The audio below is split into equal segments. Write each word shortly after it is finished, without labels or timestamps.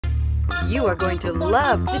You are going to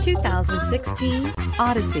love the 2016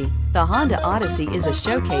 Odyssey. The Honda Odyssey is a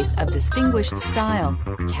showcase of distinguished style,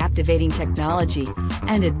 captivating technology,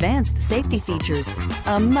 and advanced safety features.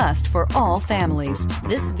 A must for all families.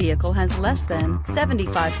 This vehicle has less than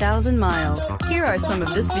 75,000 miles. Here are some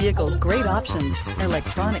of this vehicle's great options: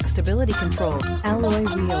 electronic stability control, alloy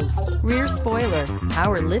wheels, rear spoiler,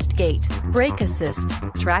 power lift gate, brake assist,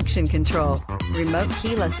 traction control, remote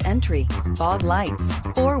keyless entry, fog lights,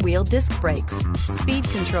 four-wheel disc brakes, speed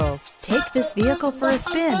control. Take this vehicle for a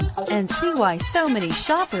spin and see why so many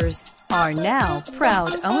shoppers are now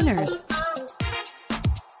proud owners.